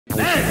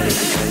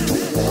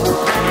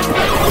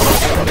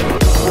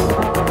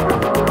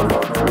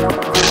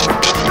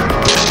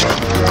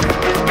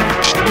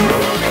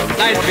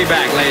Nice to be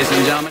back, ladies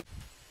and gentlemen.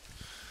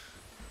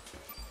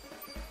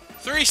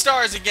 3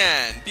 stars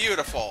again.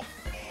 Beautiful.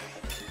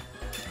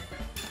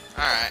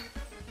 Alright.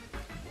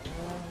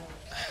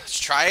 Let's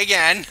try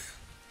again.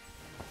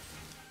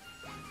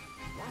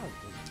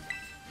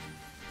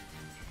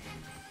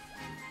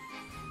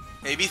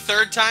 Maybe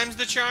 3rd time's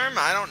the charm?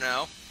 I don't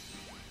know.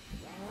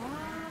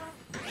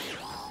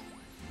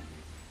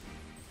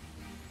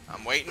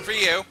 I'm waiting for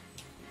you.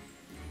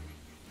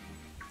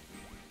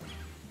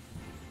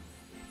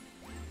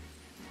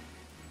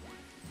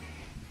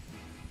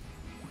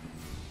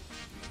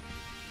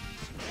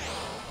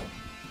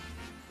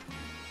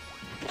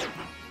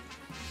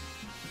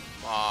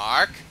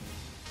 Mark.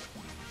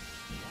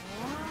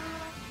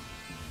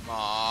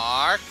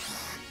 Mark.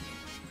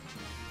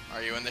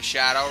 Are you in the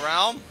Shadow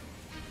Realm?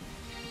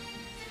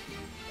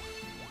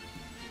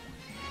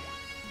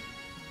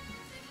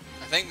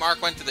 I think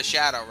Mark went to the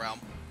Shadow Realm.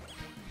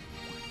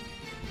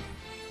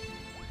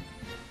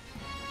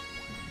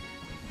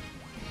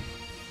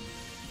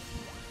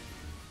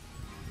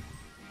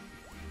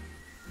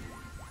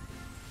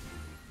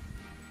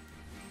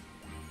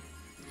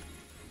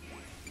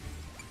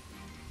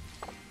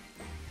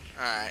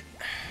 Alright.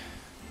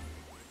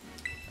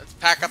 Let's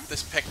pack up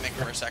this picnic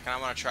for a second. I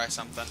want to try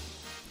something.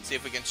 See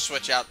if we can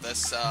switch out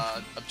this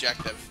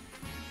objective.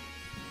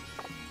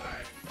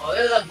 Alright.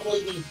 Well, I've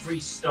only need 3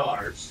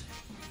 stars.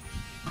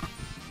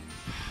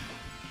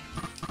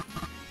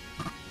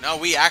 No,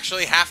 we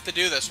actually have to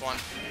do this one.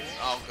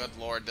 Oh, good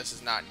lord. This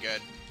is not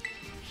good.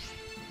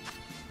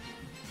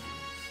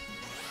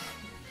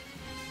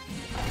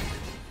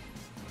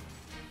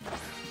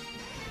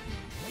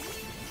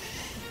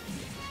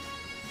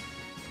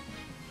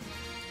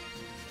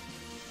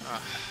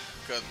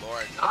 Good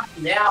lord. Not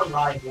now,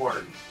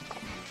 Rhyhorn.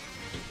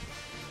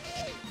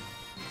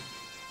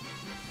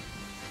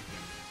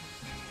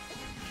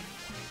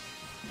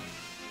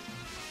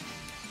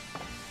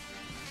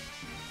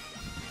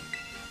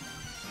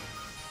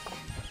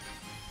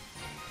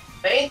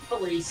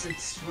 Thankfully,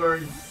 since we're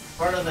in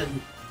front of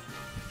an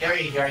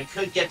area here, I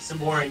could get some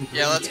more ingredients.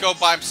 Yeah, let's go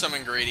buy some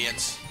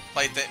ingredients.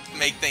 Play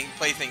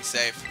things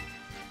safe.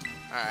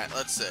 Alright,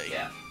 let's see.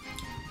 Yeah.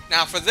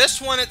 Now, for this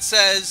one, it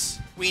says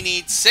we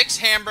need 6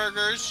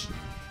 hamburgers,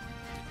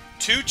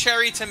 2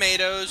 cherry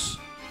tomatoes,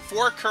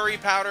 4 curry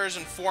powders,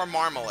 and 4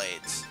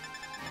 marmalades.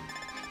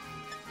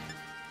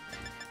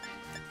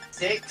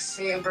 6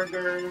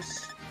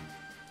 hamburgers.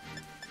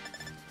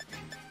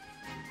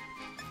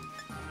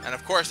 And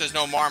of course, there's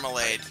no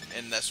marmalade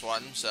in this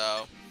one,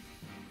 so...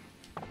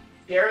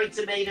 Cherry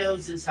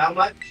tomatoes is how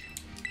much?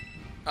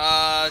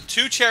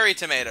 2 cherry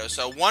tomatoes,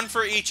 so 1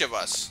 for each of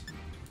us.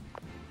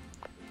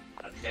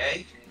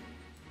 Okay.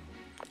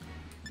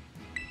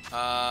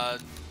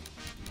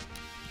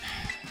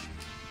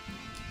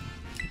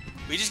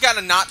 We just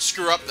gotta not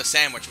screw up the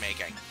sandwich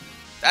making.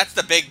 That's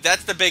the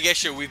big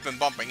issue we've been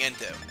bumping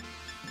into.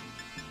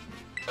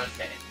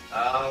 Okay.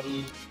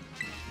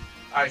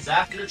 Alright, so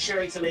after the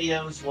cherry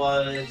tomatoes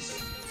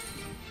was...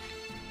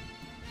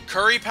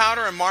 Curry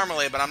powder and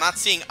marmalade, but I'm not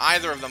seeing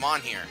either of them on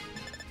here.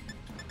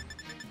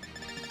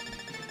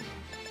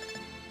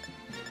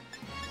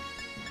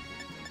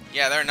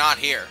 Yeah, they're not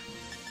here.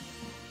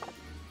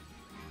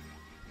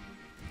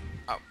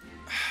 Oh.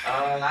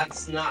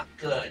 That's not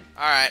good.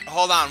 Alright,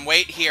 hold on,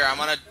 wait here. I'm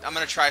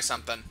gonna try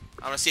something.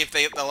 I'm gonna see if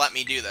they'll let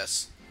me do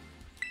this.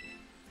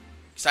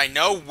 Because I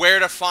know where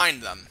to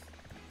find them.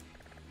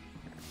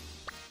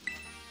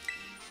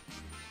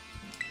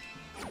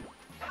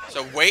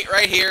 So wait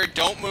right here,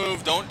 don't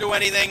move, don't do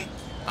anything.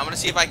 I'm gonna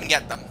see if I can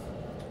get them.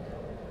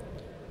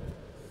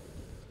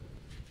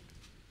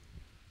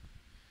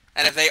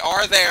 And if they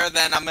are there,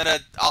 then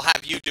I'll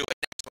have you do it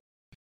next one.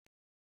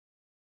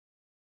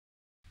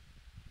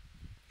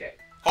 Okay.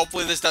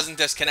 Hopefully this doesn't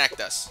disconnect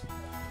us.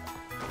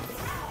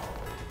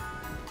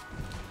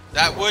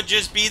 That would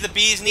just be the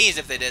bee's knees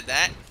if they did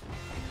that.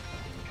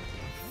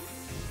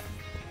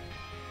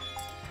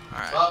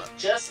 Alright. Well,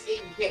 just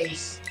in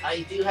case,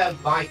 I do have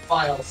my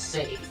file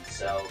saved,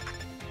 so...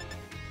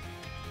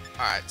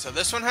 Alright, so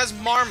this one has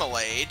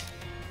marmalade.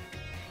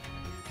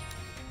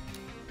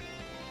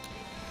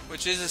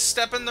 Which is a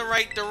step in the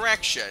right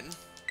direction.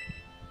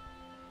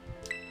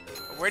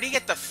 But where do you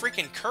get the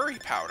freaking curry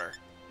powder?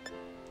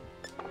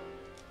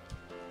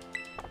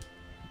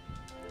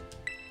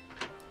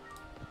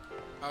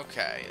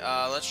 Okay,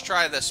 let's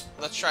try this.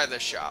 Let's try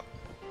this shop.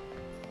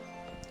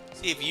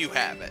 See if you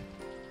have it.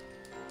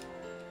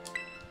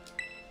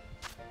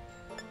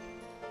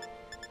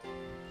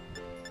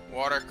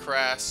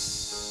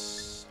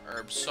 Watercress,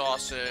 herb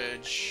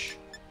sausage,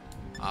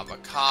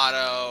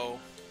 avocado.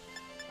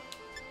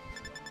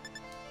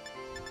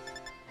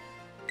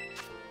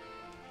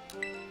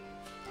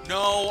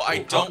 No, I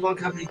don't. Pokemon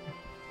Company.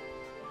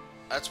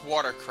 That's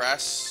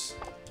watercress.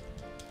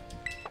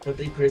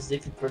 Company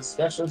predicted for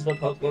specials of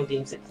Pokemon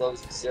games that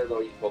close the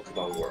ceremony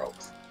Pokemon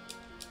World.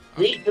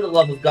 Please, for the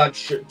love of God,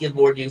 should give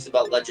more news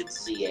about Legends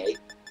CA.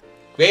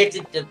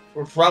 Granted that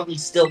we're probably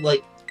still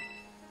like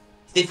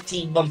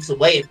 15 months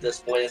away at this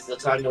point. It's the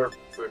time we're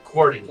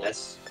recording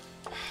this.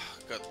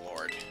 Good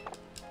lord.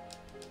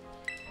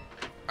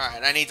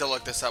 Alright, I need to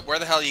look this up. Where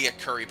the hell do you get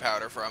curry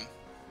powder from?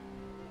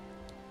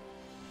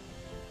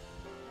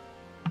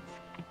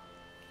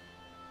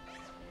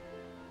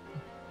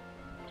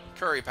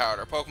 Curry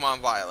powder, Pokemon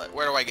Violet.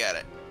 Where do I get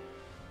it?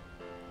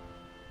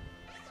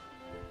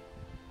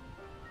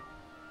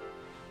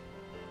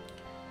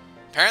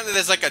 Apparently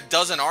there's like a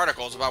dozen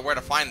articles about where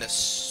to find this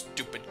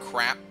stupid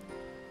crap.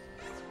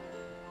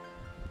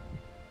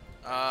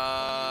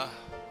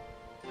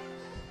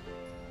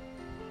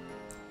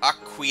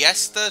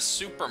 Acquiesta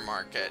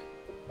Supermarket.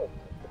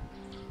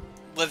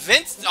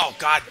 Levince. Oh,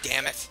 god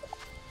damn it.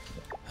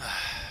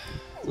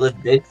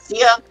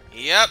 Levincia?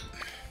 Yep.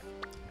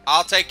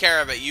 I'll take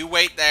care of it. You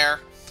wait there.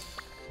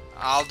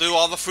 I'll do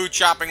all the food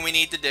shopping we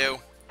need to do.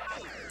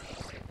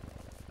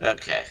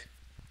 Okay.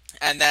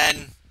 And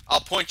then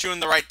I'll point you in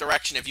the right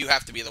direction if you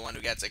have to be the one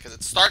who gets it, because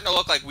it's starting to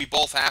look like we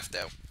both have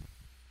to.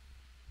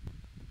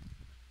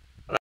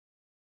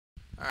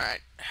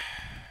 Alright.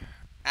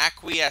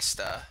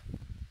 Acquiesta.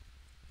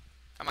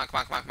 Come on,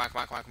 come on, come on, come on,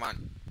 come on, come on, come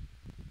on.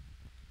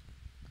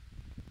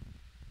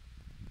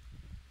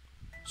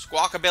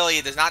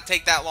 Squawkabilly does not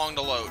take that long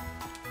to load.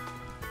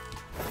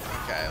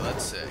 Okay,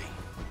 let's see.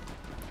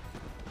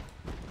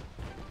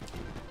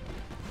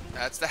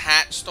 That's the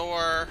hat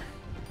store.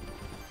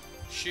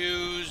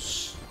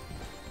 Shoes.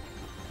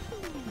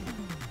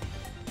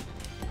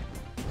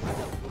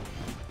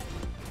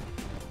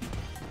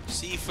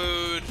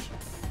 Seafood.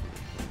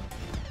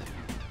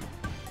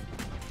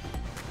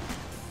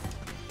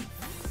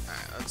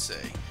 Alright, let's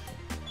see.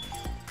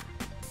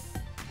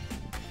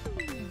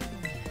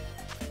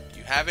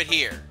 You have it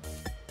here.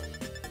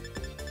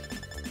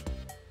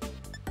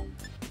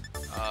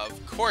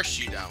 Of course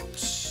you don't.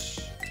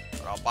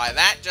 But I'll buy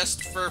that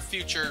just for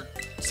future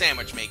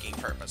sandwich making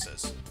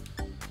purposes.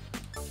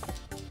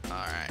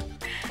 Alright.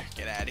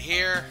 Get out of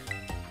here.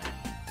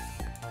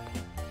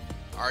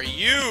 Are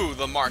you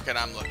the market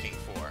I'm looking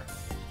for?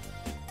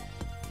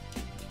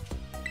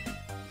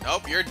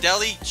 Nope, you're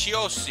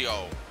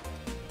Delicioso.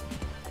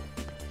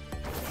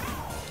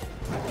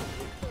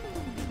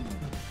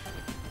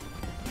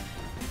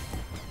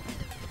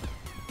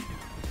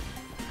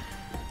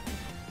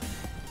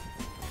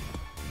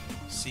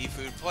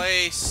 Seafood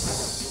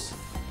place.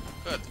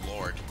 Good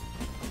lord.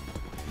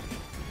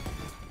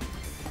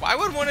 Why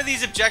would one of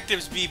these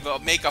objectives be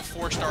make a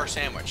 4-star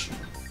sandwich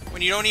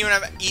when you don't even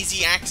have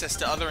easy access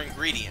to other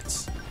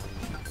ingredients?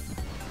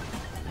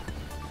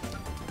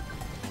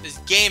 This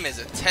game is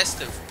a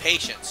test of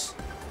patience,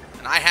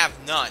 and I have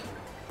none.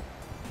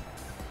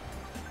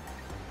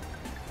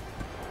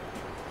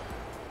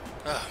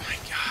 Oh my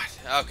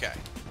god. Okay.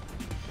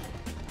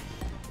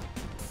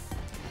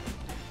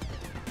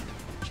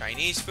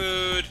 Chinese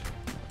food.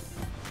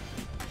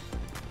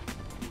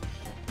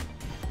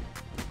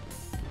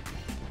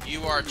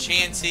 You are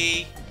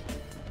Chansey.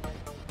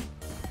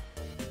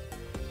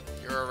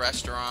 You're a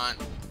restaurant.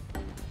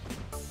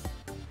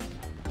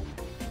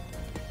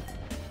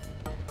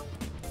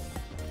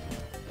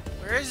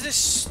 Where is this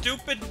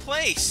stupid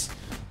place?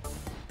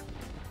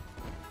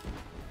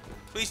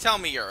 Please tell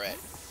me you're it.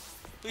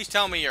 Please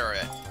tell me you're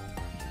it.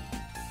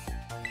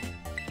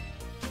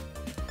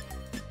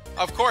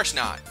 Of course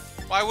not.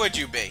 Why would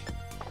you be?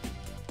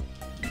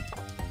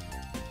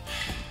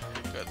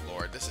 Good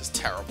lord, this is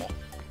terrible.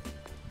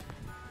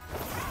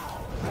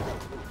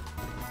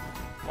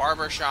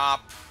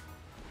 Barbershop.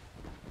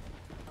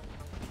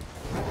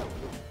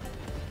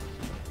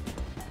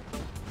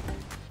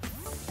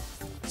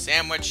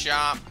 Sandwich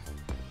shop.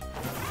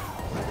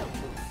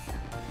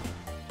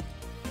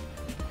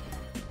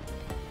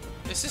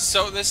 This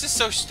is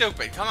so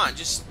stupid. Come on,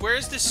 just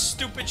where's this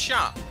stupid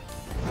shop?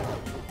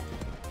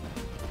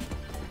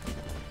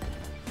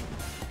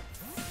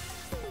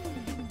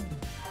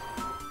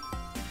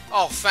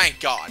 Oh, thank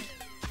God.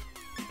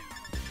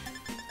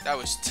 That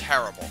was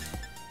terrible.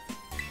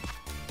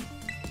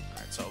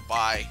 Alright, so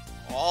buy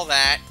all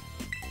that.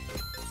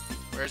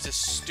 Where's this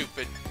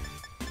stupid...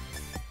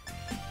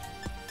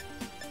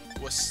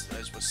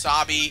 There's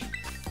wasabi,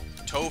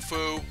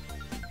 tofu.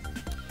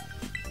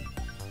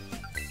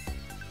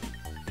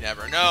 You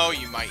never know,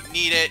 you might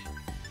need it.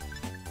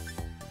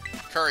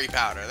 Curry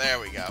powder, there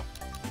we go.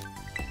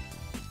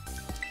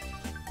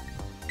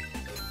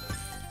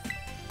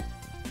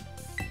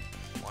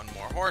 One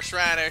more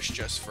horseradish,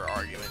 just for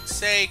argument's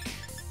sake.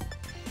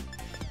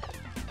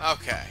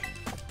 Okay.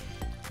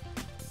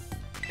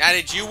 Now,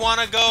 did you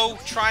want to go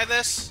try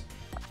this?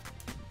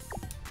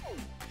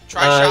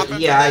 Try shopping for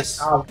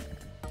this?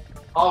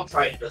 I'll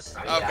try it this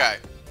time. Okay. Yeah.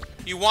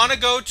 You want to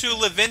go to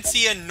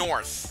Levincia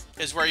North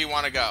is where you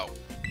want to go.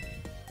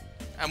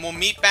 And we'll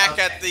meet back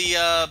at the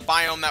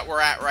biome that we're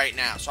at right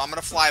now. So I'm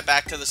going to fly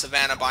back to the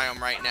Savannah biome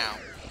right now.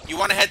 You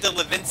want to head to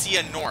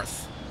Levincia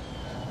North.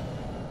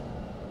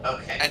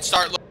 Okay. And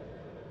start looking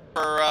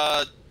for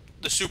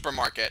the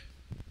supermarket.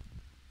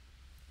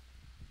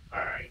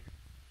 Alright.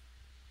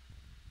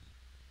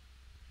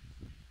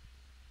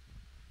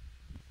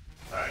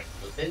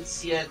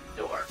 Levincia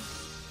North.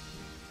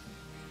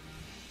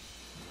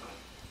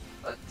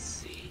 Let's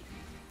see.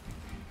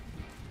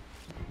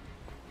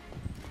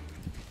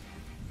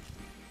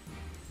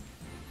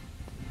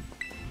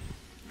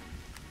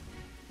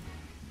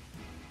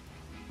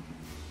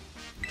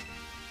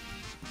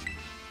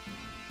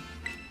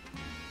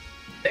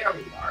 There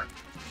we are.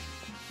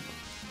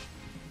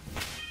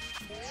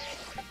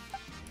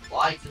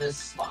 Fly to this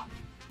spot.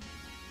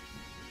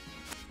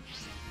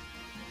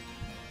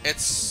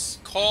 It's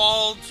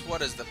called...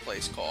 What is the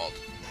place called?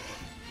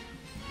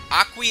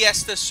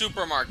 Acquiesta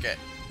Supermarket.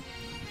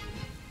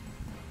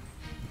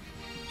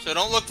 So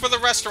don't look for the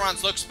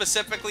restaurants, look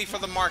specifically for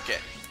the market.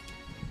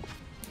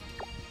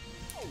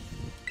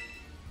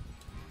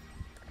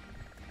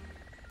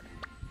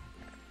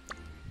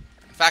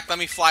 In fact, let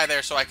me fly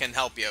there so I can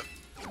help you.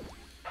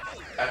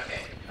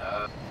 Okay,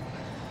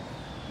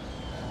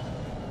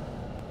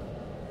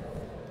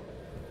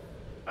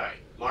 Alright,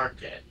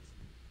 market.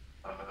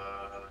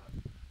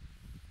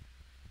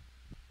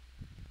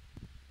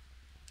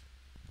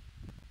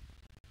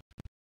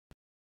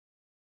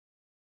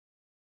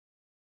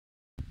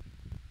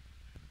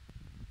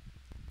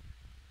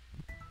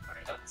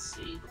 Alright, let's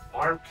see. The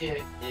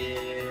market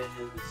is...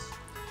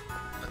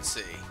 Let's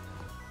see.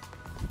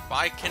 If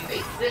I can...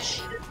 Hey, this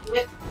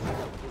shit.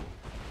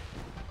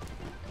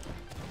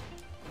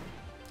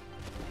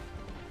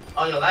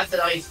 Oh no, that's an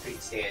ice cream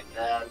stand.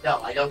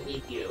 No, I don't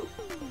need you.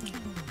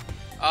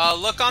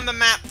 Look on the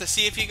map to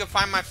see if you can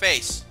find my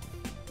face.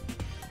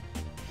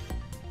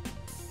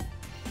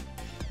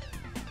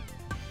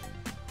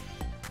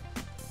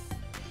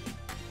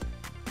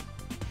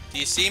 Do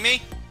you see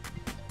me?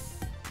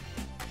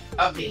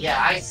 Okay,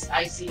 yeah,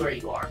 I see where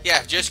you are.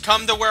 Yeah, just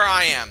come to where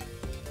I am.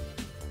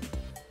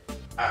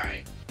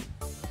 Alright.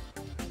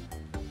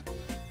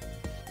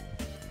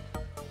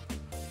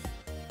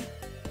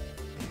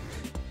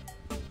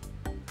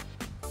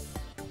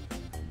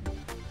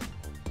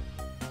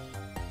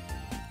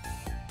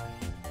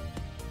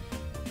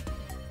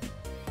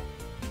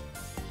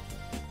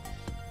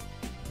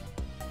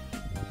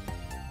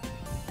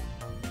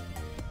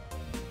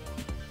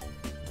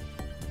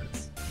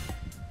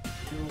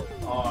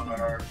 You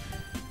are...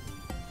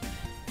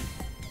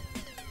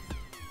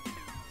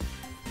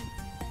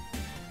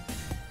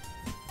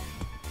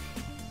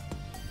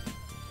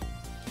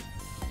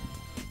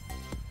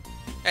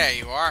 There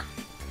you are.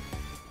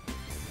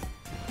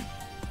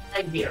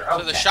 I'm here, So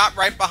okay. the shop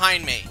right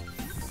behind me.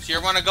 So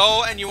you want to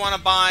go and you want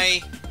to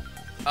buy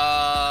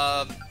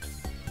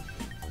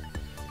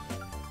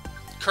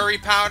curry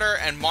powder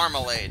and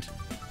marmalade.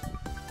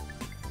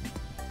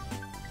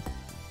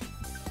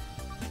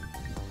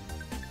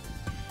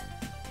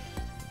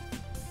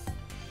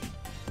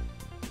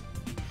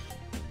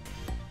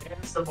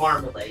 Here's the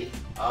marmalade.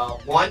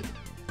 One.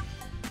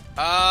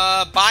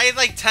 Buy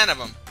like 10 of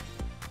them.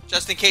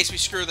 Just in case we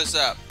screw this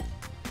up.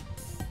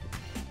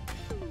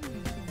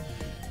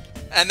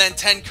 And then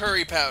 10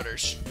 curry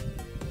powders.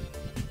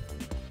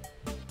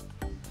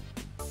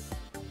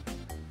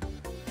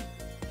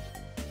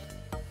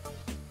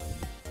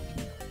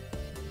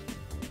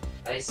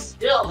 I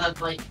still have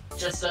like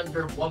just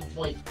under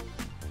 1.14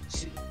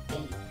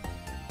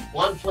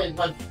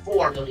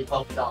 million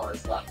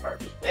 $1 left for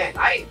me. Man,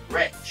 I am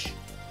rich.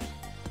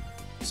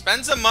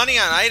 Spend some money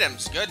on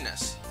items.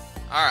 Goodness.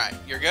 Alright,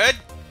 you're good?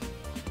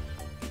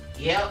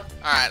 Yep.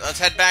 Alright, let's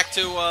head back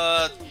to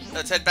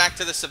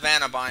the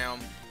savannah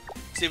biome.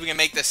 See if we can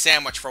make this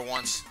sandwich for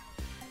once.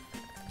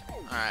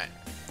 Alright.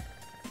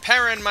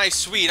 Perrin, my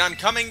sweet, I'm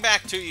coming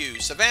back to you.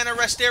 Savannah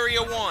Rest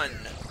Area 1.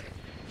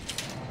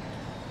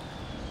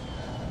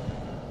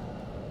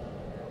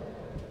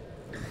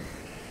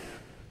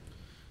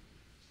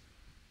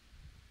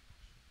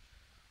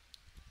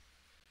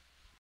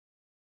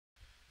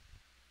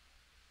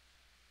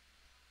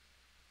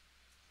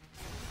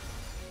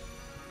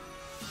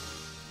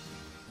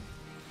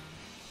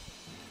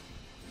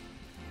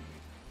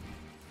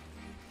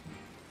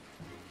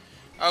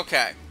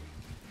 Okay.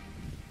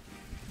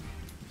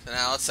 So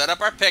now let's set up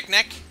our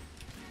picnic.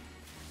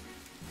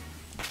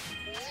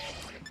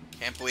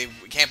 Can't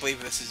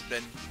believe this has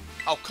been...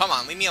 Oh, come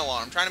on, leave me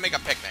alone. I'm trying to make a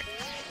picnic.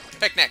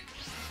 Picnic.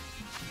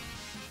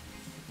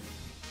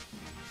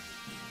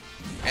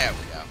 There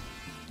we go.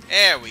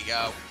 There we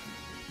go.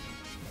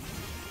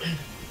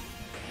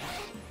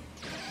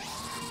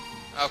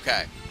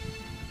 Okay.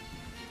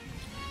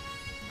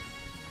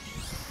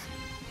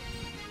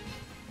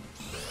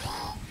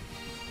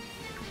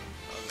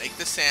 Make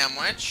the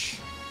sandwich.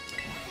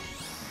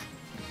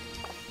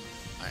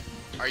 Right.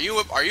 Are you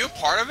a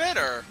part of it,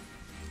 or?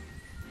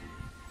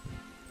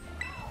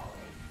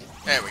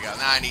 There we go.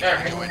 Now I need you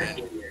to join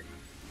in.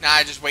 Now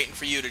I'm just waiting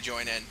for you to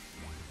join in.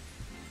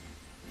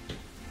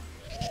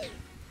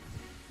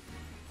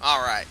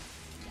 All right.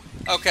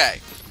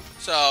 Okay.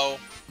 So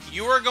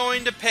you are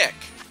going to pick.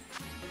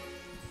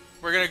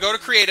 We're gonna go to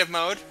creative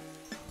mode.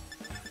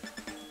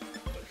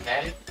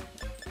 Okay.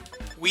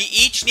 We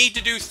each need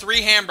to do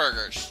 3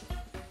 hamburgers.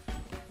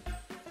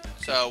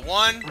 So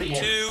 1,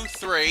 2,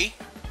 3.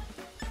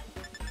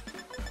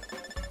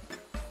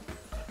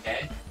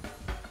 Okay.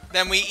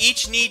 Then we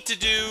each need to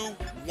do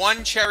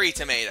 1 cherry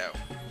tomato.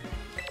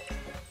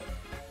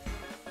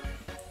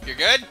 You're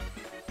good?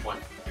 1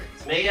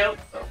 tomato.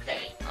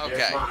 Okay.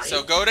 Okay,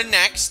 so go to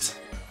next.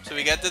 So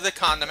we get to the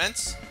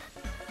condiments.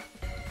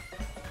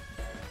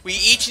 We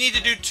each need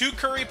to do 2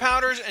 curry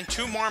powders and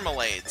 2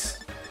 marmalades.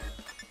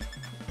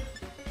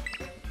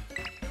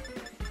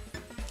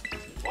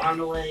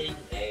 Marmalade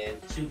and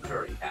 2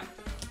 curry powders.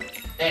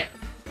 There.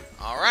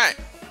 Alright.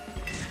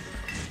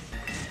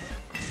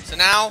 So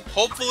now,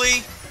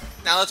 hopefully,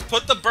 now let's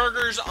put the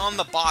burgers on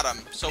the bottom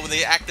so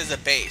they act as a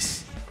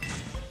base.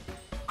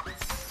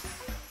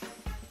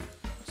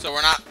 So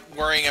we're not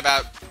worrying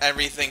about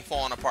everything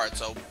falling apart.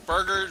 So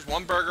burgers,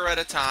 1 burger at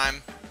a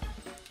time.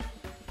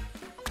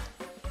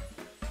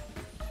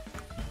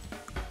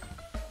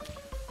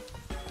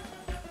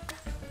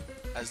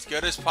 As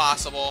good as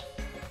possible.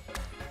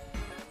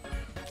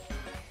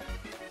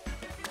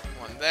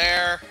 1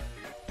 there.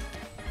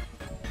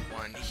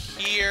 1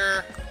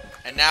 here.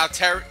 And now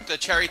the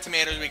cherry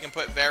tomatoes we can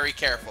put very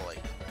carefully.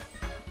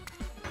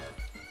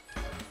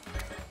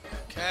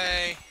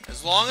 Okay.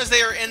 As long as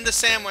they are in the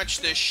sandwich,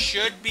 this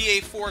should be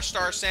a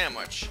 4-star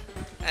sandwich.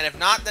 And if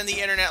not, then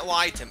the internet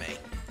lied to me.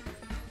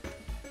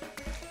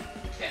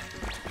 Okay.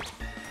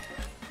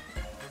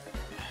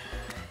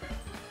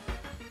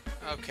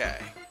 Okay.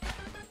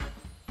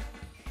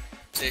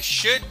 This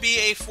should be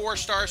a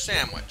 4-star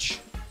sandwich.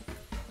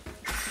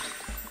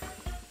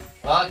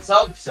 Well, let's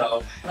hope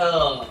so.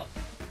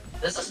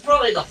 This is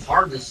probably the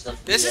hardest of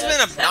the, This has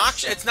been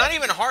obnoxious. tests. It's not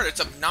even hard,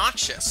 it's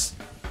obnoxious.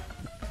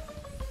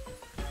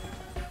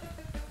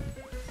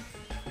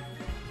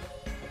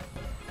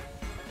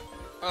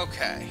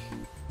 Okay.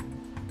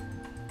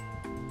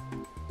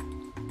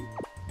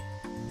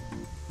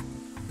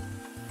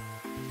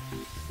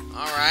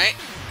 Alright.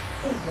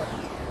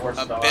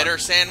 A bitter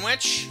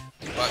sandwich.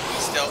 But we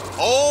still...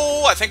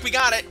 Oh, I think we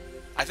got it.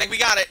 I think we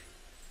got it.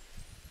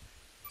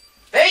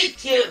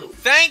 Thank you!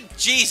 Thank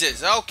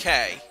Jesus.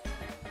 Okay.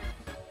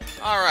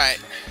 Alright.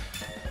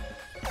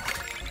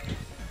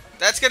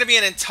 That's going to be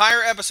an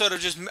entire episode of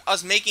just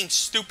us making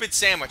stupid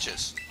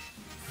sandwiches.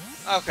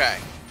 Okay.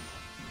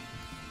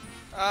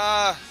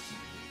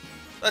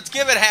 Let's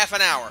give it half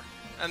an hour.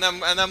 And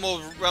then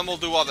we'll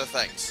do other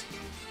things.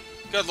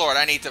 Good lord,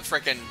 I need to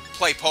frickin'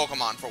 play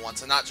Pokemon for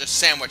once and not just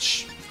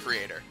sandwich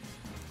creator.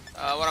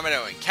 What am I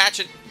doing? Catch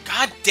it.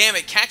 God damn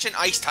it, catch an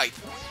ice type.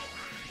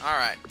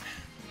 Alright.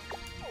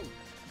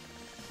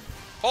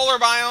 Polar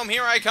biome,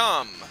 here I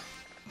come.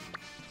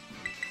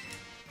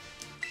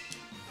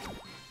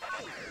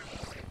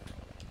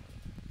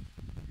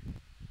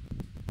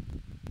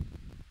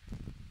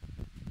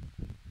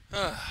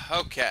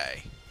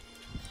 Okay.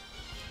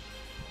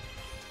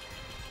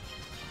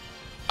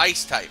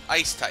 Ice type,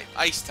 ice type,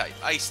 ice type,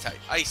 ice type,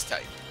 ice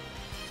type.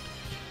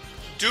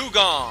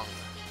 Dugong.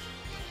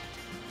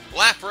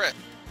 Lapras.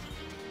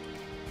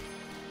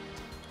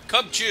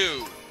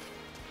 Cubchoo.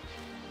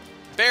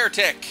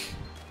 Beartick.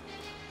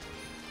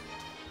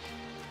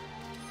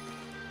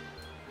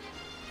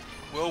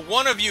 Will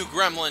one of you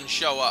gremlins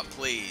show up,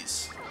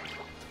 please?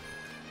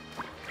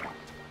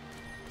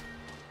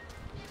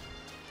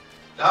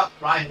 Oh,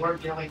 Ryan,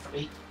 get away from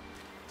me.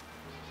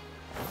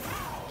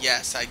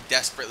 Yes, I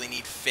desperately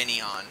need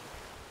Finneon.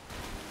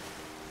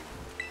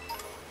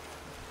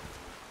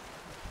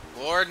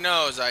 Lord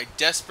knows, I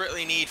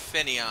desperately need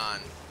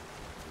Finneon.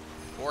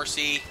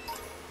 Horsey.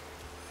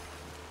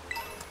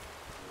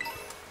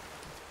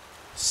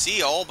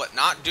 Seal, but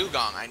not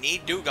Dugong. I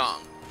need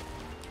Dugong.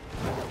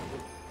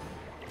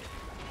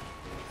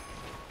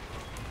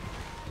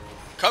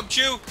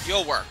 Cubchoo,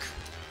 you'll work.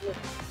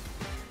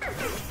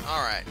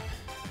 Alright.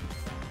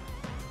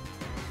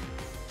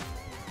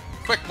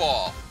 Quick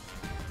ball.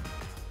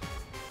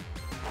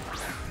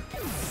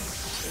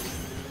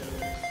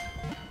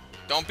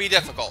 Don't be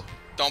difficult.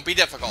 Don't be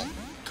difficult.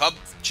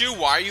 Cubchoo,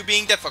 why are you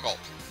being difficult?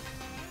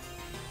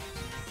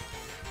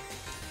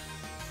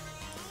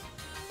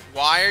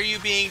 Why are you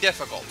being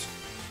difficult?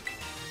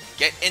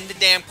 Get in the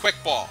damn quick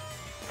ball.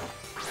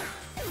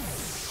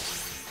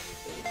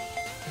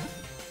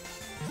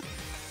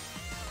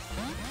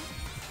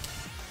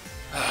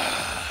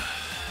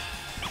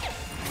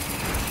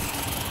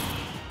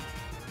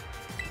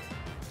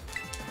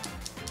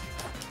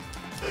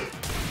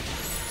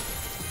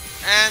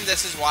 And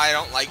this is why I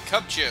don't like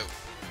Cubchoo.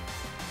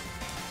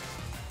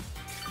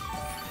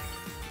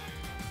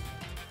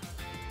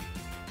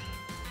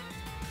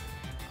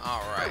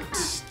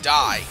 Alright.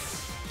 Die.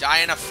 Die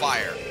in a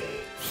fire.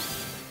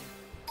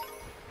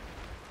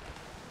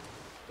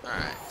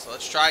 Alright, so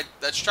let's try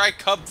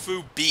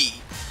Cubfu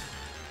B.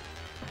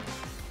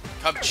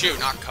 Cubchoo,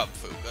 not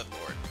Cubfu, good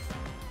lord.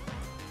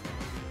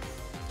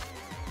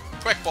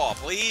 Quick ball,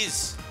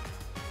 please.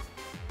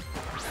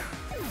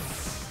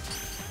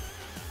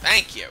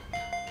 Thank you.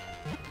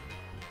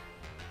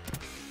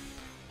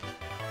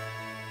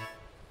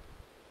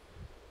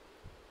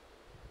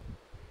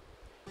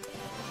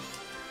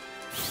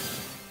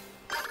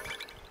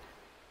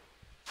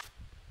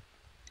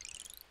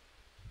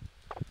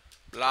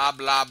 Blah,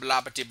 blah,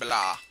 blah, bitty,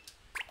 blah.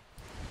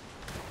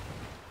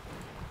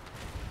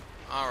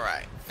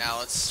 Alright, now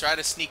let's try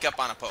to sneak up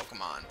on a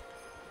Pokemon.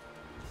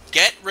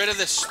 Get rid of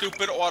this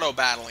stupid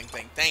auto-battling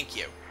thing. Thank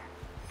you.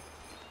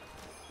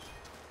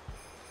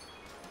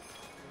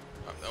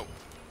 Oh, no.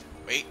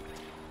 Wait.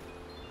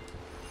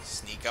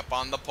 Sneak up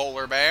on the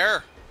polar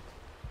bear.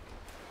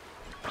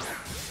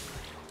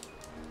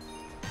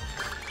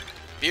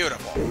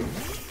 Beautiful.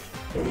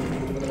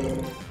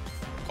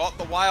 Caught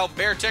the wild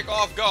bear tick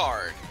off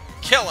guard.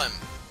 Kill him.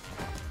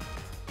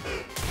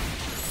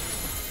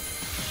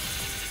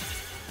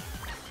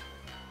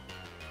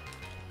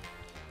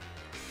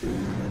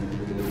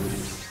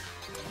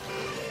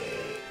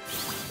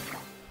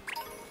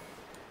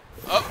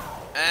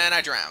 Oh, and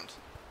I drowned.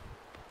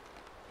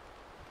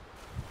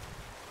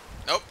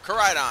 Nope,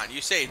 Koraidon,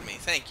 you saved me.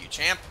 Thank you,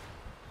 champ.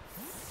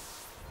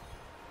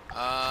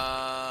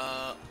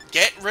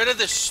 Get rid of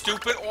this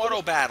stupid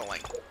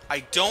auto-battling.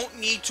 I don't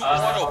need to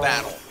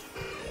auto-battle.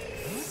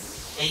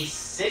 A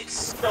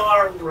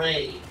 6-star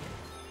raid.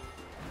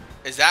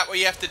 Is that what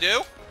you have to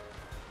do?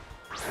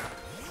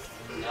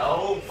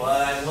 No, but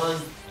I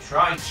will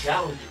try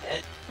challenging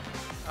it.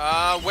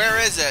 Where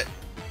is it?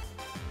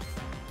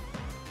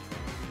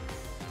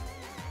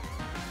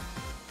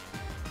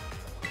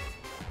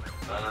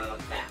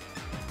 Map.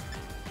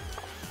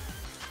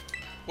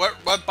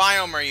 What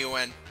biome are you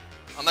in?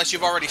 Unless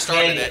you've already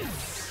started it.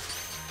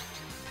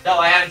 No,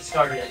 I haven't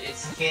started it.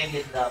 It's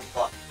Canyon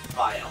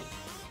biome.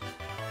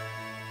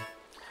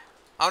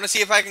 I want to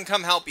see if I can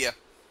come help you.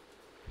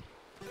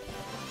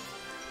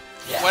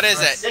 Yeah, what is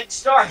it?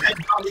 6-star, I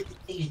probably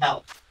need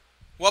help.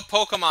 What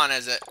Pokemon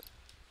is it?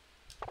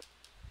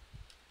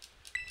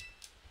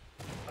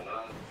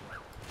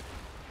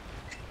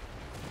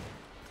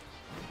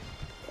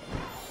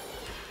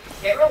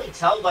 Can't really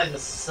tell by the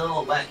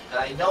silhouette, but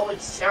I know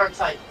it's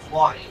Terra-type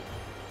flying.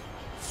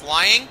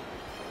 Flying?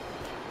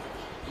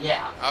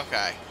 Yeah.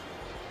 Okay.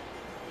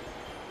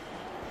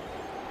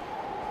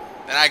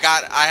 Then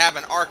I have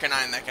an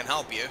Arcanine that can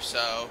help you,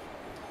 so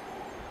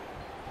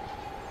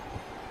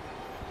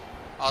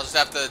I'll just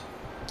have to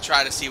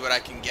try to see what I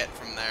can get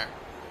from there.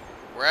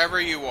 Wherever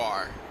you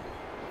are.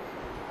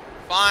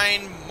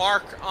 Find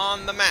mark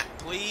on the map,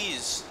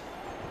 please.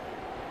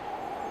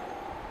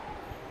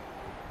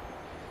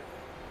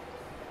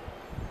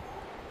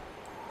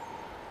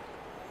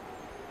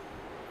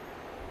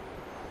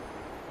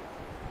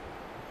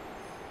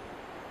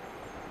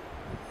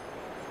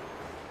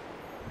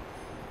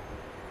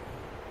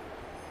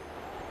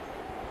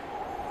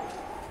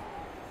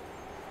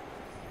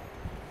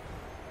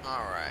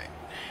 Alright.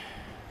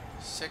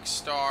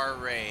 6-star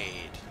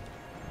raid.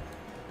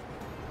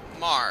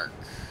 Mark.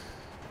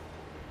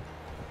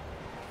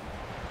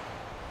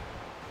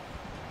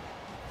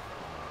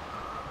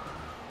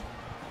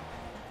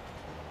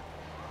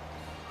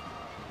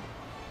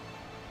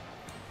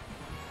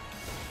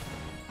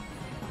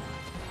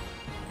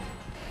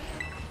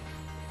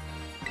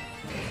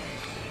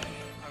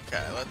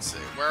 Okay, let's see.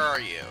 Where are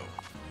you?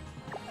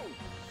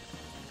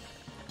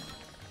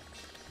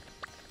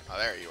 Oh,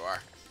 there you are.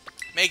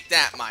 Make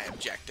that my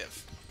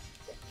objective.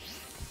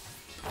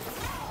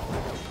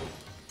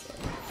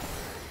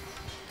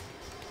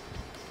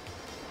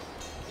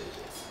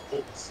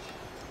 Oops.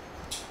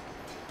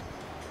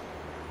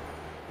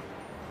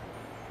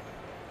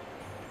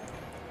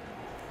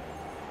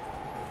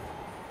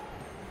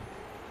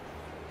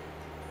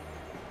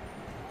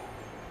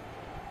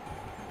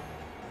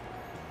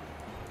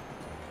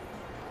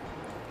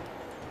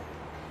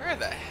 Where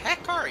the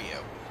heck are you?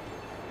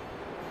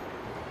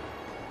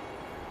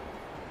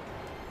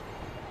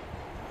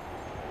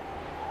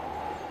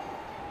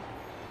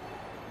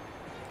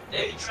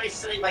 Maybe try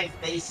setting my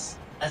face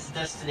as a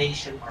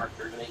destination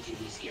marker to make it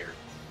easier.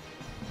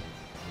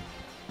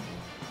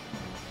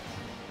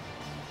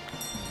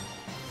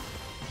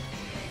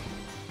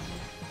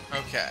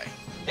 Okay.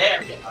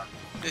 There we are.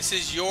 This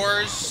is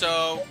yours,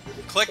 so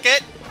click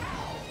it.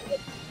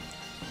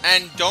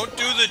 And don't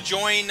do the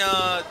join,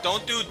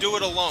 don't do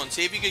it alone.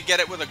 See if you could get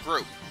it with a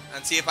group.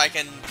 And see if I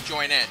can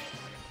join in.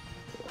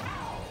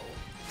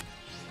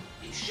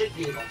 You should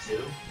be able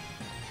to.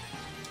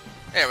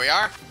 There we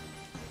are.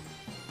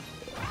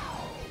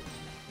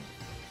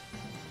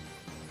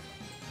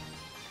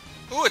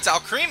 Ooh, it's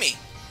Alcremie.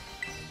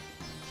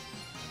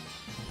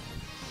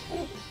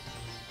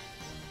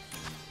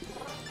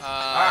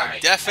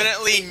 Alright.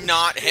 Definitely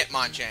not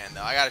Hitmonchan,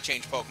 though. I gotta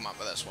change Pokemon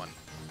for this one.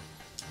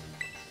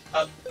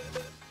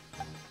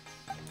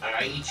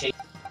 Alright, you change.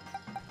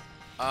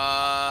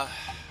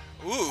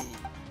 Ooh.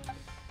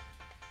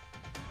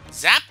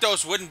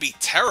 Zapdos wouldn't be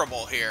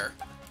terrible here.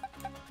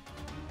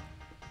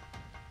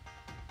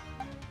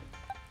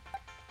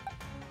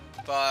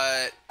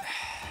 But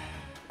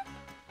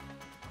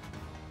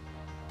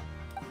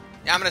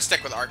yeah, I'm gonna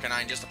stick with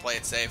Arcanine just to play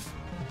it safe.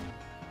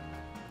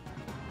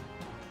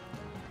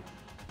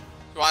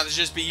 You want it to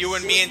just be you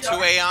and me and 2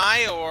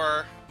 AI,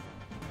 or?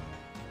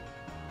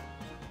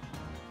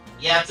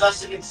 Yeah, it's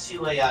us against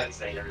 2 AI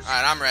trainers.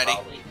 Alright, I'm ready.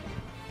 Probably.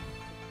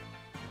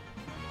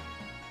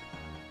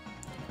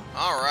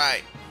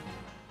 Alright.